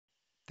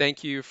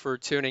Thank you for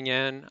tuning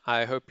in.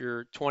 I hope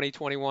your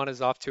 2021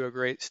 is off to a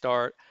great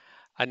start.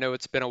 I know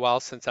it's been a while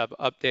since I've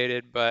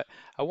updated, but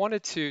I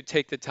wanted to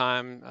take the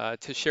time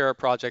to share a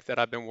project that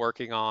I've been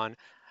working on.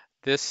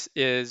 This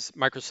is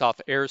Microsoft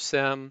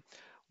AirSim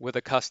with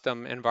a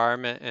custom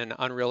environment in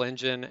Unreal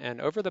Engine.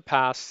 And over the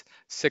past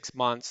 6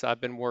 months,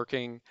 I've been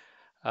working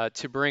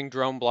to bring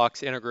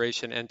DroneBlocks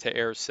integration into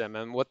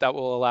AirSim. And what that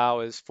will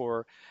allow is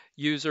for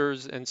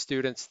users and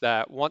students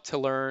that want to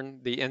learn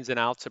the ins and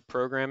outs of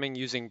programming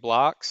using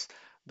blocks,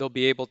 they'll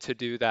be able to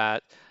do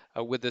that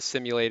with the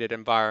simulated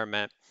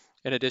environment.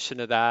 In addition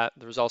to that,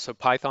 there's also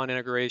Python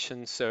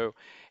integration. So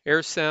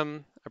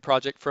AirSim, a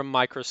project from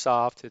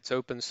Microsoft, it's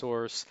open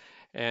source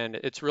and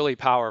it's really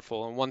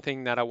powerful. And one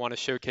thing that I want to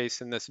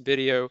showcase in this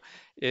video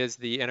is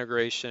the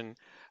integration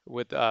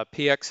with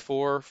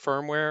PX4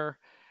 firmware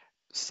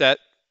set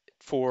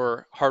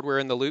for hardware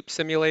in the loop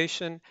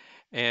simulation.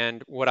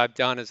 And what I've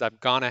done is I've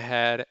gone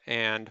ahead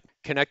and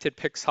connected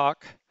PixHawk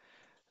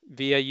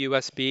via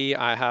USB.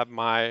 I have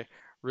my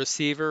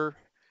receiver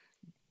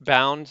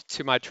bound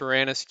to my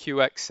Taranis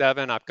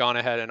QX7. I've gone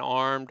ahead and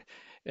armed,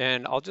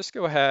 and I'll just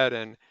go ahead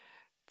and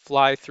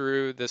fly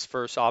through this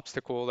first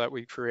obstacle that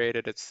we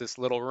created. It's this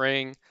little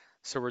ring.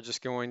 So we're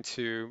just going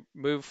to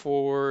move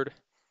forward,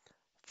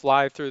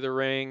 fly through the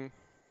ring,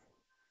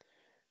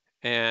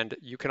 and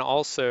you can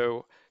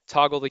also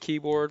toggle the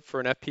keyboard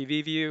for an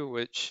FPV view,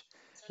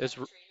 is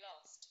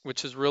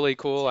which is really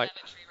cool.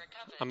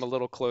 I'm a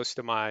little close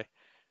to my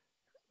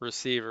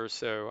receiver,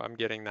 so I'm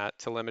getting that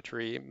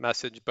telemetry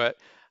message. But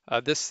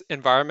this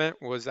environment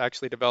was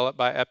actually developed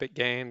by Epic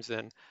Games,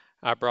 and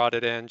I brought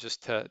it in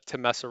just to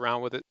mess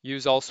around with it.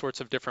 Use all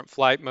sorts of different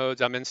flight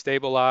modes. I'm in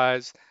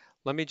stabilize.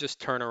 Let me just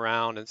turn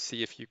around and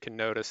see if you can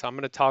notice. I'm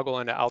going to toggle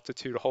into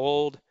altitude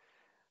hold.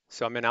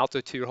 So I'm in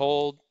altitude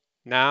hold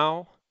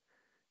now,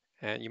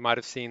 and you might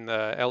have seen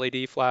the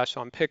LED flash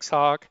on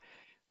Pixhawk.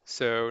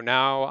 So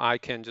now I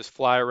can just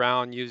fly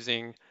around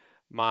using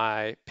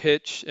my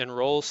pitch and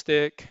roll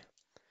stick,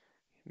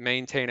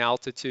 maintain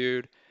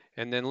altitude,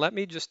 and then let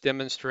me just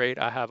demonstrate.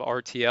 I have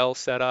RTL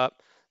set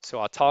up, so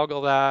I'll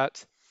toggle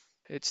that.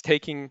 It's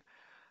taking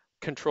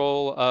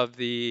control of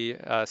the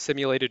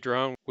simulated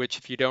drone, which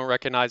if you don't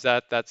recognize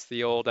that, that's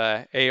the old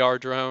AR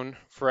drone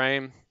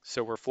frame.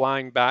 So we're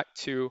flying back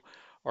to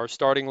our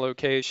starting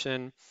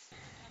location.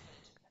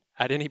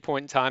 At any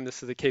point in time,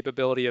 this is the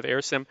capability of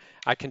AirSim.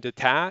 I can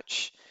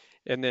detach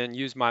and then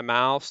use my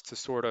mouse to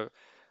sort of,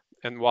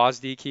 and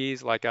WASD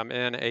keys like I'm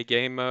in a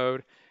game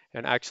mode,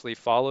 and actually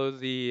follow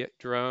the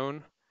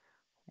drone,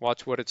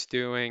 watch what it's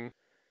doing.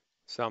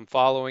 So I'm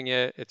following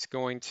it. It's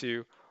going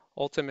to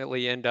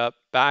ultimately end up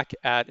back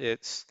at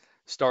its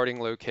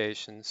starting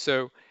location.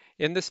 So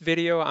in this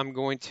video, I'm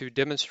going to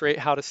demonstrate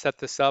how to set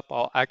this up.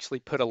 I'll actually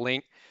put a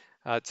link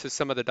to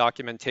some of the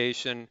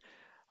documentation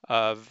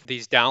of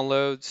these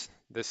downloads.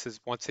 This is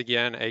once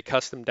again a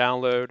custom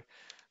download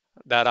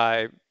that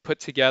I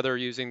put together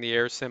using the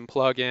AirSim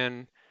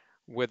plugin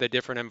with a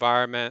different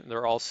environment. There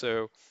are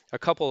also a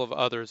couple of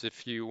others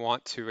if you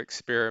want to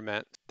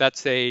experiment.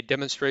 That's a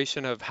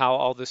demonstration of how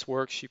all this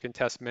works. You can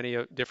test many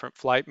different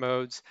flight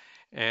modes,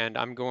 and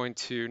I'm going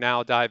to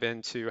now dive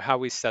into how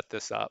we set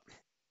this up.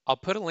 I'll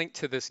put a link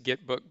to this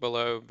GitBook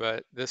below,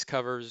 but this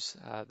covers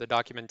the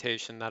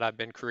documentation that I've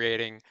been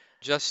creating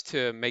just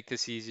to make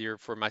this easier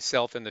for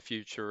myself in the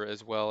future,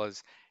 as well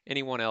as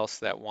anyone else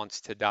that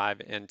wants to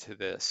dive into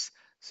this.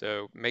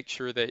 So make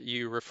sure that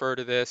you refer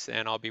to this,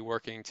 and I'll be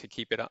working to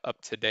keep it up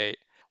to date.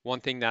 One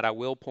thing that I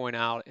will point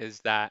out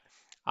is that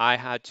I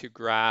had to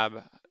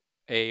grab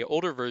a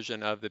older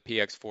version of the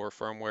PX4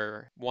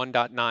 firmware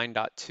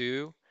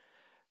 1.9.2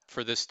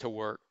 for this to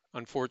work.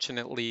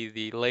 Unfortunately,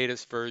 the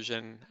latest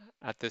version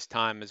at this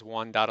time is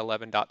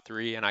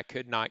 1.11.3, and I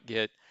could not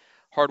get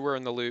hardware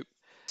in the loop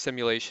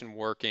simulation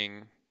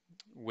working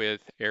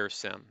with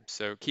AirSim.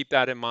 So keep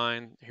that in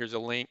mind. Here's a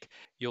link.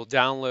 You'll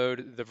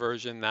download the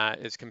version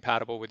that is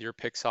compatible with your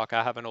Pixhawk.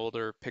 I have an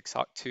older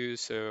Pixhawk 2,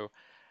 so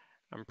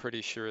I'm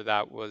pretty sure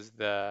that was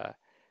the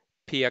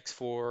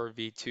PX4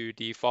 V2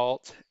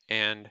 default.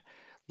 And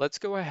let's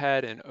go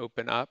ahead and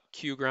open up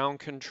Q ground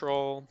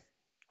control.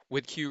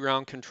 With Q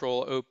ground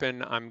control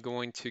open, I'm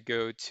going to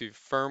go to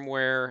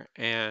firmware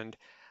and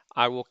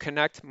I will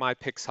connect my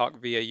Pixhawk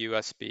via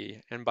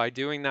USB. And by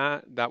doing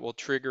that, that will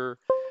trigger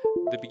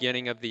the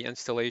beginning of the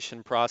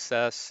installation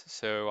process.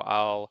 So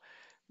I'll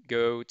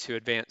go to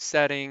advanced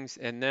settings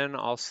and then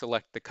I'll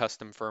select the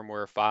custom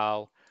firmware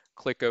file,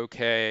 click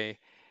OK.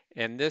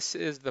 And this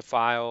is the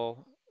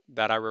file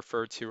that I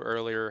referred to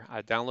earlier.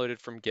 I downloaded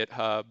from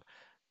GitHub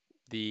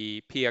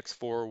the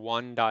PX4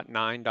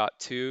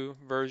 1.9.2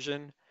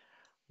 version.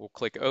 We'll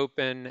click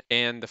open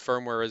and the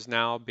firmware is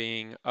now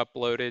being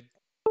uploaded.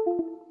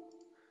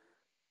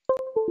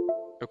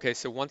 Okay,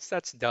 so once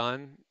that's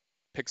done,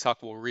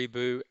 Pixhawk will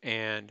reboot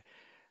and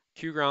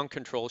Q ground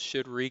control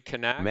should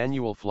reconnect.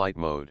 Manual flight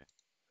mode.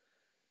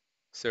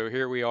 So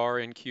here we are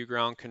in Q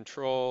ground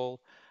control.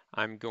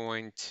 I'm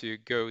going to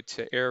go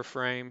to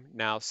airframe.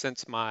 Now,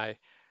 since my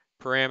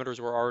parameters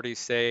were already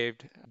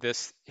saved,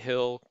 this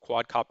HITL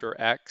quadcopter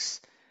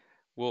X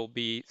will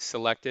be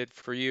selected.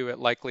 For you, it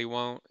likely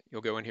won't.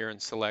 You'll go in here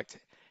and select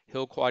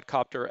HITL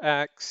Quadcopter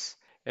X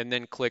and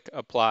then click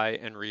Apply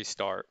and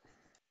Restart.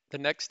 The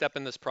next step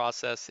in this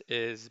process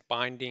is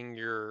binding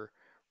your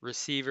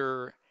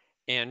receiver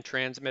and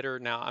transmitter.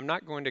 Now, I'm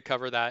not going to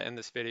cover that in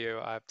this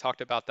video. I've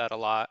talked about that a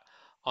lot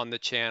on the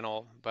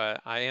channel,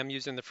 but I am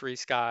using the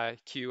FreeSky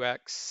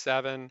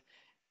QX7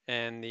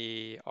 and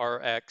the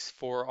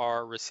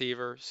RX4R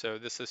receiver. So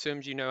this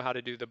assumes you know how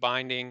to do the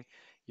binding.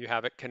 You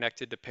have it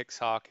connected to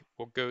Pixhawk.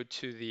 We'll go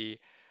to the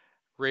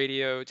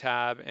radio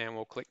tab and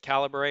we'll click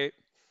calibrate,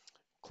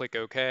 click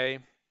OK.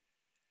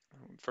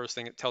 First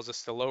thing, it tells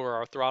us to lower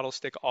our throttle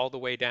stick all the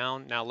way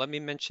down. Now let me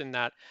mention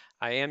that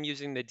I am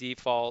using the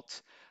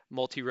default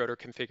multi-rotor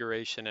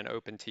configuration in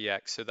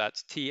OpenTX. So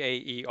that's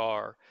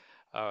TAER.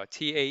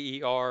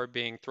 TAER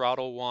being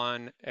throttle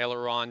 1,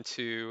 aileron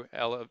 2,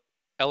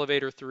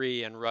 elevator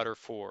 3, and rudder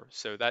 4.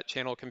 So that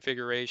channel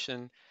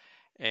configuration,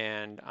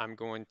 and I'm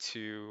going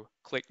to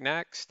click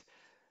next. It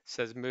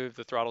says move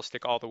the throttle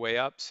stick all the way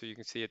up, so you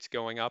can see it's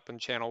going up in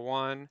channel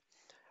 1.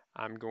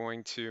 I'm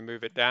going to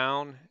move it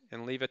down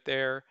and leave it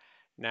there.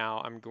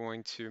 Now I'm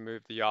going to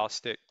move the yaw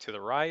stick to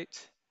the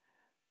right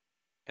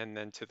and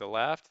then to the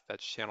left.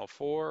 That's channel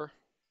 4.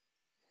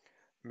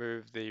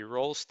 Move the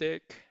roll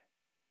stick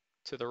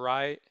to the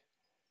right,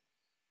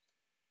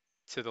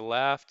 to the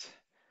left,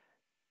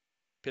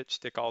 pitch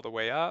stick all the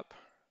way up,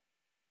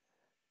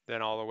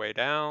 then all the way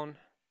down,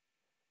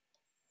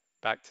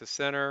 back to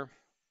center.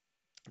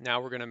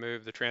 Now we're going to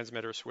move the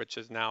transmitter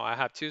switches. Now I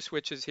have two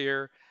switches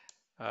here.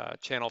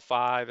 Channel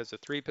 5 is a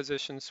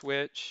 3-position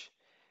switch,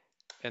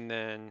 and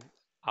then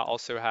I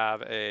also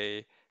have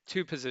a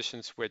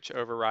 2-position switch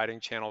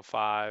overriding channel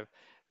 5,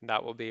 and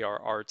that will be our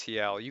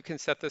RTL. You can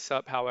set this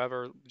up,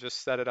 however,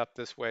 just set it up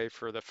this way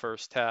for the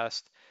first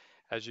test.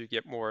 As you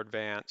get more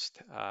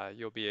advanced,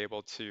 you'll be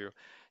able to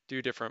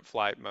do different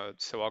flight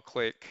modes. So I'll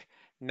click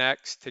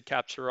next to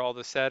capture all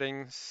the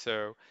settings.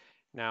 So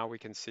now we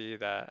can see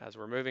that as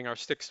we're moving our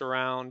sticks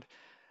around,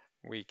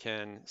 we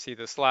can see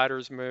the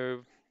sliders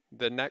move.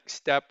 The next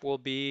step will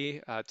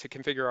be to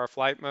configure our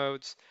flight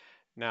modes.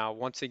 Now,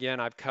 once again,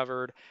 I've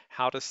covered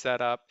how to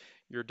set up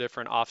your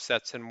different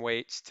offsets and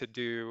weights to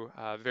do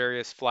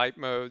various flight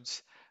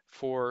modes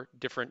for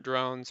different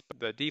drones.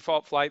 The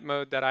default flight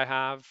mode that I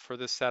have for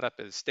this setup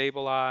is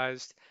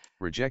stabilized.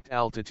 Reject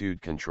altitude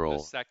The control.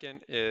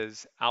 second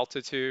is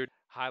altitude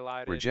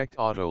highlighted. Reject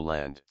auto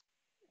land.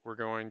 We're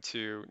going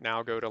to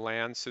now go to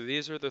land. So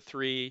these are the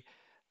three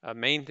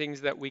main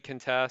things that we can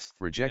test.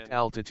 Reject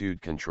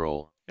altitude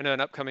control. In an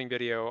upcoming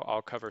video,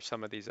 I'll cover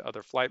some of these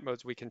other flight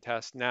modes we can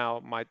test.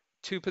 Now, my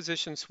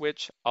 2-position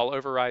switch, I'll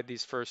override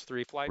these first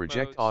 3 flight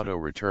Reject modes. auto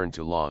return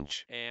to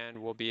launch.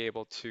 And we'll be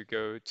able to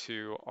go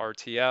to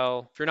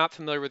RTL. If you're not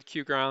familiar with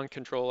Q ground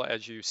control,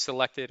 as you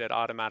select it, it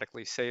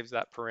automatically saves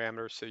that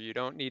parameter, so you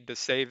don't need to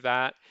save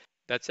that.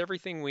 That's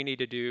everything we need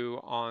to do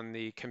on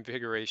the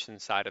configuration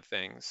side of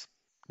things.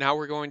 Now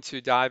we're going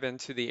to dive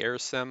into the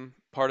AirSim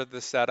part of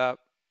the setup.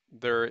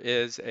 There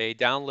is a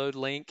download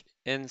link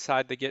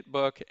inside the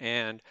GitBook,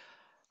 and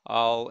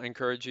I'll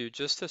encourage you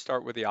just to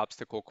start with the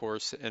obstacle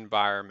course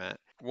environment.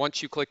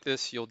 Once you click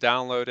this, you'll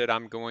download it.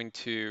 I'm going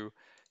to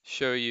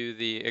show you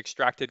the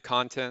extracted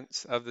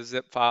contents of the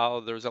zip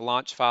file. There's a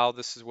launch file.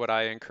 This is what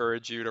I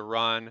encourage you to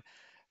run.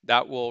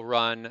 That will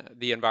run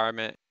the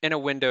environment in a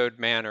windowed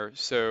manner,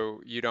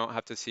 so you don't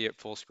have to see it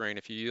full screen.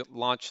 If you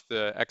launch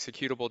the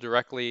executable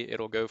directly,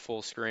 it'll go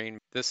full screen.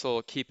 This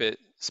will keep it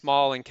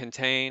small and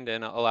contained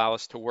and allow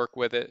us to work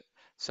with it.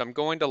 So I'm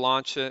going to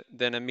launch it,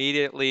 then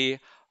immediately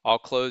I'll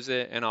close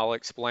it and I'll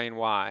explain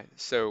why.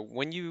 So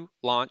when you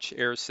launch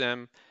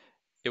AirSim,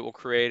 it will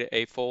create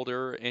a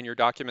folder in your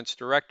documents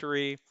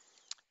directory,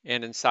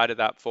 and inside of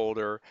that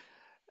folder,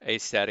 a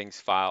settings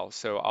file.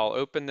 So I'll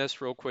open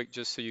this real quick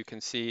just so you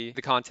can see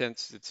the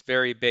contents. It's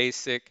very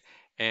basic,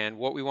 and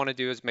what we want to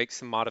do is make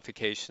some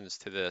modifications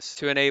to this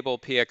to enable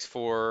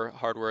PX4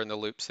 hardware in the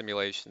loop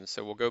simulation.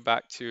 So we'll go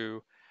back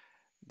to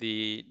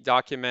the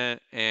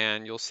document,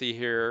 and you'll see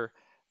here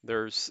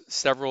there's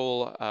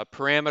several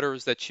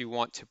parameters that you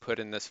want to put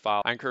in this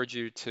file. I encourage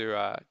you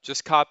to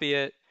just copy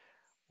it.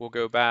 We'll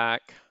go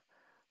back.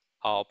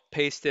 I'll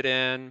paste it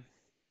in.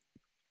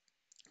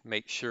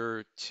 Make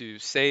sure to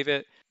save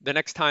it. The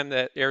next time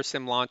that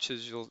AirSim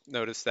launches, you'll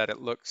notice that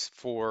it looks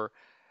for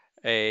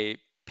a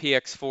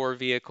PX4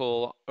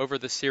 vehicle over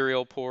the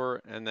serial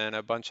port, and then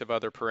a bunch of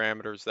other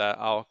parameters that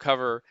I'll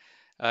cover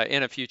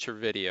in a future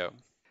video.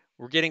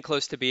 We're getting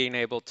close to being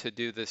able to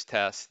do this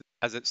test.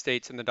 As it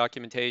states in the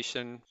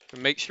documentation, to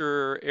make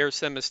sure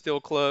AirSim is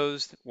still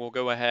closed, we'll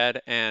go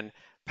ahead and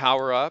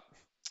power up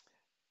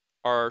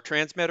our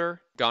transmitter.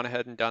 Gone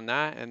ahead and done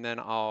that, and then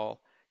I'll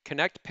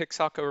connect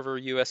Pixhawk over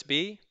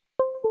USB.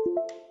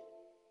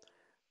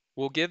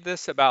 We'll give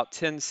this about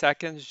 10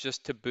 seconds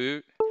just to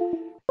boot.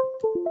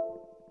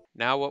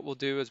 Now what we'll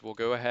do is we'll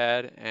go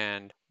ahead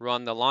and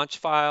run the launch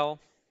file.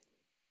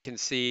 You can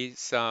see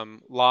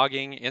some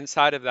logging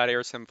inside of that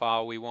AirSim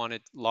file. We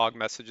wanted log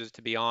messages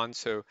to be on,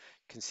 so you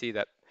can see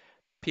that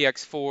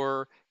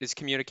PX4 is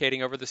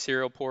communicating over the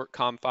serial port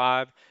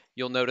COM5.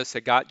 You'll notice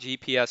a Got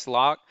GPS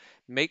lock.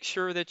 Make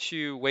sure that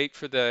you wait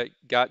for the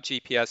Got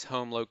GPS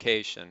home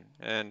location,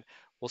 and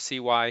we'll see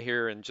why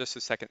here in just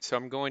a second. So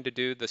I'm going to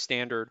do the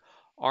standard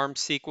arm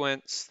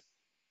sequence.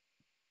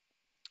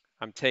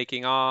 I'm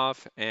taking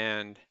off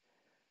and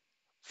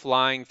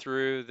flying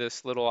through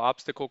this little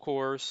obstacle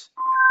course.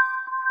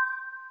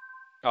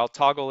 I'll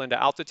toggle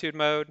into altitude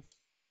mode,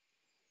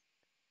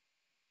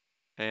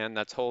 and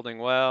that's holding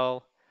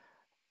well.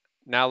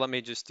 Now let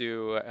me just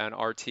do an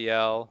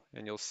RTL,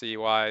 and you'll see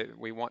why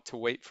we want to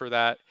wait for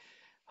that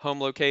home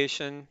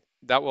location.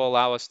 That will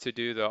allow us to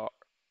do the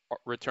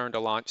return to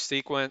launch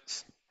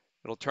sequence.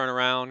 It'll turn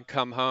around,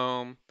 come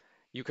home.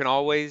 You can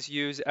always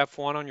use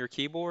F1 on your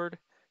keyboard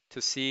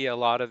to see a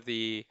lot of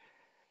the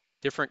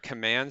different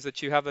commands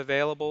that you have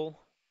available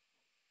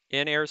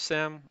in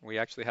AirSim. We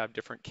actually have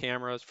different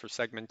cameras for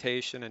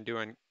segmentation and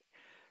doing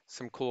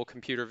some cool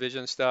computer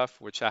vision stuff,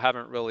 which I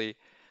haven't really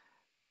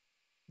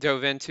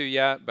dove into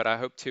yet, but I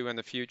hope to in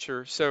the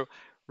future. So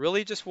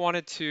really just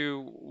wanted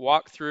to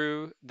walk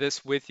through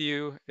this with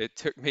you. It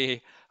took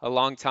me a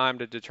long time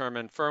to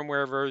determine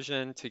firmware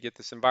version, to get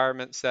this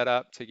environment set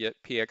up, to get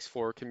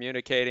PX4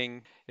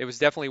 communicating. It was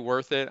definitely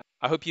worth it.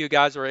 I hope you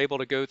guys are able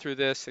to go through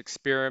this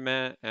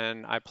experiment,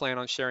 and I plan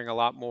on sharing a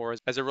lot more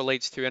as it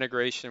relates to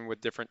integration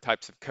with different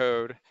types of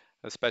code,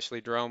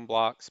 especially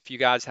DroneBlocks. If you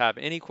guys have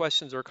any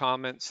questions or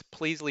comments,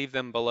 please leave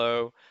them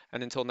below.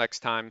 And until next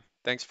time,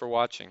 thanks for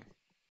watching.